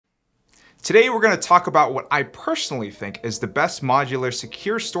Today we're going to talk about what I personally think is the best modular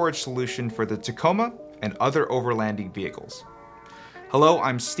secure storage solution for the Tacoma and other overlanding vehicles. Hello,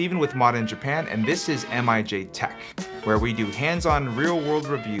 I'm Steven with Mod in Japan, and this is MIJ Tech, where we do hands-on real-world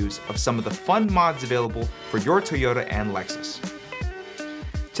reviews of some of the fun mods available for your Toyota and Lexus.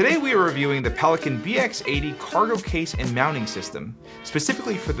 Today we are reviewing the Pelican BX80 cargo case and mounting system,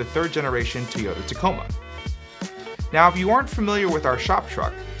 specifically for the third generation Toyota Tacoma. Now, if you aren't familiar with our shop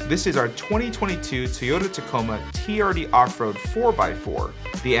truck, this is our 2022 Toyota Tacoma TRD Off-Road 4x4,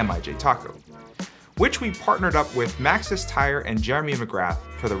 the MIJ Taco, which we partnered up with Maxxis Tire and Jeremy McGrath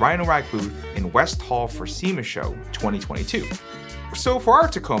for the Rhino Rack booth in West Hall for SEMA Show 2022. So for our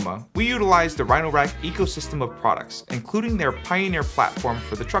Tacoma, we utilized the Rhino Rack ecosystem of products, including their Pioneer platform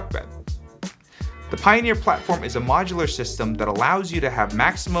for the truck bed. The Pioneer platform is a modular system that allows you to have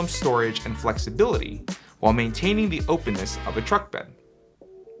maximum storage and flexibility while maintaining the openness of a truck bed.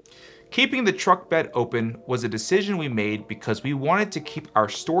 Keeping the truck bed open was a decision we made because we wanted to keep our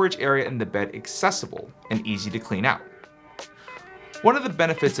storage area in the bed accessible and easy to clean out. One of the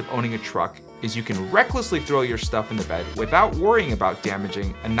benefits of owning a truck is you can recklessly throw your stuff in the bed without worrying about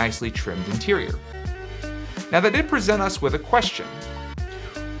damaging a nicely trimmed interior. Now, that did present us with a question.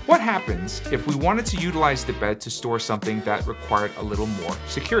 What happens if we wanted to utilize the bed to store something that required a little more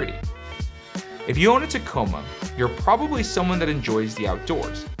security? If you own a Tacoma, you're probably someone that enjoys the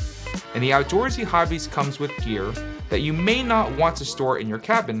outdoors. And the outdoorsy hobbies comes with gear that you may not want to store in your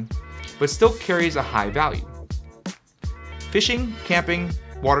cabin, but still carries a high value. Fishing, camping,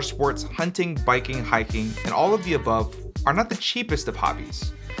 water sports, hunting, biking, hiking, and all of the above are not the cheapest of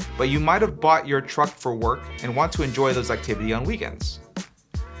hobbies, but you might have bought your truck for work and want to enjoy those activities on weekends.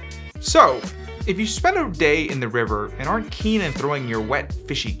 So, if you spend a day in the river and aren't keen on throwing your wet,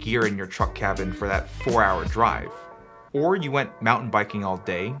 fishy gear in your truck cabin for that 4-hour drive, or you went mountain biking all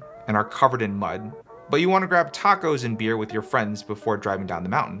day and are covered in mud, but you want to grab tacos and beer with your friends before driving down the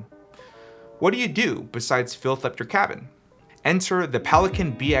mountain, what do you do besides filth up your cabin? Enter the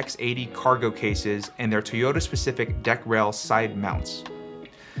Pelican BX80 cargo cases and their Toyota-specific deck rail side mounts.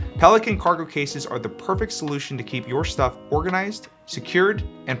 Pelican cargo cases are the perfect solution to keep your stuff organized, secured,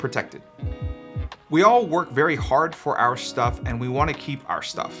 and protected. We all work very hard for our stuff, and we want to keep our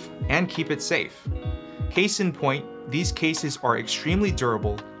stuff and keep it safe. Case in point, these cases are extremely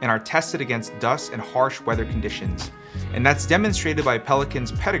durable and are tested against dust and harsh weather conditions, and that's demonstrated by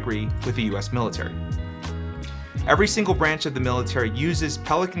Pelican's pedigree with the US military. Every single branch of the military uses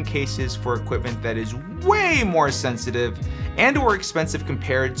Pelican cases for equipment that is way more sensitive and or expensive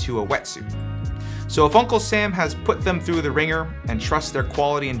compared to a wetsuit. So if Uncle Sam has put them through the ringer and trusts their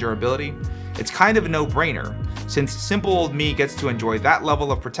quality and durability, it's kind of a no-brainer, since simple old me gets to enjoy that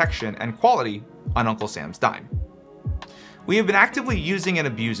level of protection and quality on Uncle Sam's dime. We have been actively using and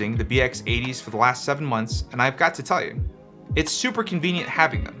abusing the BX80s for the last 7 months, and I've got to tell you, it's super convenient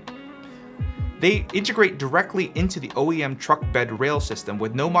having them. They integrate directly into the OEM truck bed rail system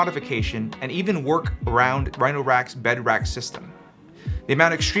with no modification and even work around Rhino Rack's bed rack system. They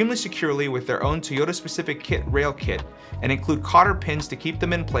mount extremely securely with their own Toyota-specific rail kit and include cotter pins to keep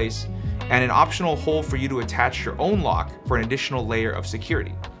them in place and an optional hole for you to attach your own lock for an additional layer of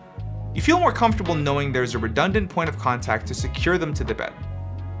security. You feel more comfortable knowing there's a redundant point of contact to secure them to the bed.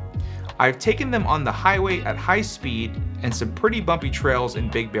 I've taken them on the highway at high speed and some pretty bumpy trails in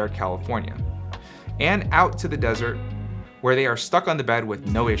Big Bear, California, and out to the desert where they are stuck on the bed with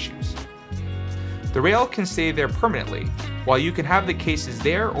no issues. The rail can stay there permanently, while you can have the cases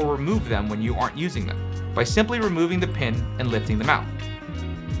there or remove them when you aren't using them by simply removing the pin and lifting them out.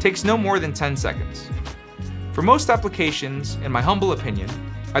 It takes no more than 10 seconds. For most applications, in my humble opinion,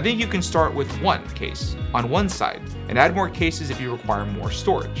 I think you can start with one case on one side and add more cases if you require more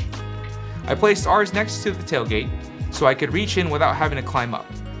storage. I placed ours next to the tailgate so I could reach in without having to climb up.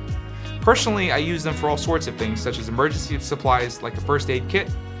 Personally, I use them for all sorts of things, such as emergency supplies like a first aid kit,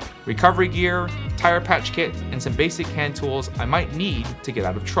 recovery gear, tire patch kit, and some basic hand tools I might need to get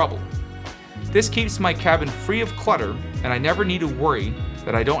out of trouble. This keeps my cabin free of clutter, and I never need to worry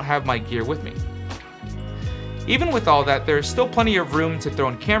that I don't have my gear with me. Even with all that, there is still plenty of room to throw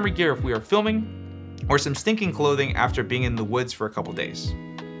in camera gear if we are filming, or some stinking clothing after being in the woods for a couple days.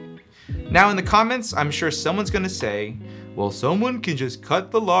 Now in the comments, I'm sure someone's gonna say, well, someone can just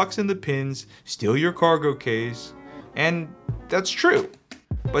cut the locks and the pins, steal your cargo case, and that's true.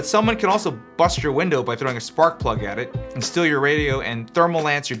 But someone can also bust your window by throwing a spark plug at it, and steal your radio and thermal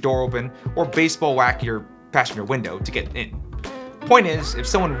lance your door open, or baseball whack your passenger window to get in. Point is, if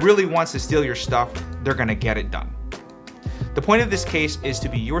someone really wants to steal your stuff, they're gonna get it done. The point of this case is to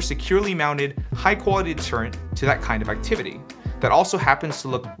be your securely mounted, high quality deterrent to that kind of activity, that also happens to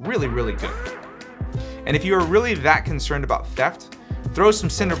look really, really good. And if you are really that concerned about theft, throw some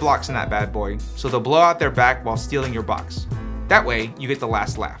cinder blocks in that bad boy so they'll blow out their back while stealing your box. That way, you get the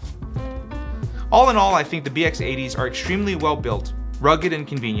last laugh. All in all, I think the BX80s are extremely well built, rugged and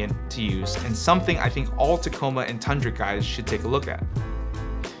convenient to use, and something I think all Tacoma and Tundra guys should take a look at.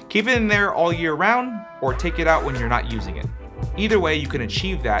 Keep it in there all year round, or take it out when you're not using it. Either way, you can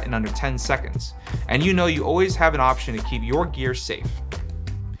achieve that in under 10 seconds, and you know you always have an option to keep your gear safe.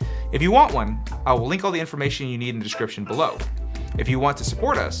 If you want one, I will link all the information you need in the description below. If you want to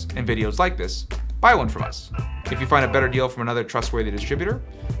support us in videos like this, buy one from us. If you find a better deal from another trustworthy distributor,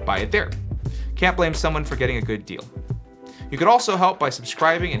 buy it there. Can't blame someone for getting a good deal. You could also help by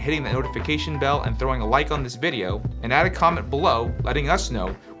subscribing and hitting the notification bell and throwing a like on this video, and add a comment below letting us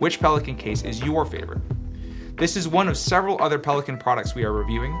know which Pelican case is your favorite. This is one of several other Pelican products we are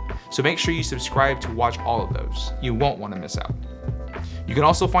reviewing, so make sure you subscribe to watch all of those. You won't want to miss out. You can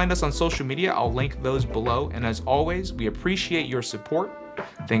also find us on social media, I'll link those below, and as always, we appreciate your support.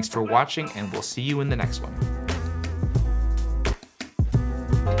 Thanks for watching, and we'll see you in the next one.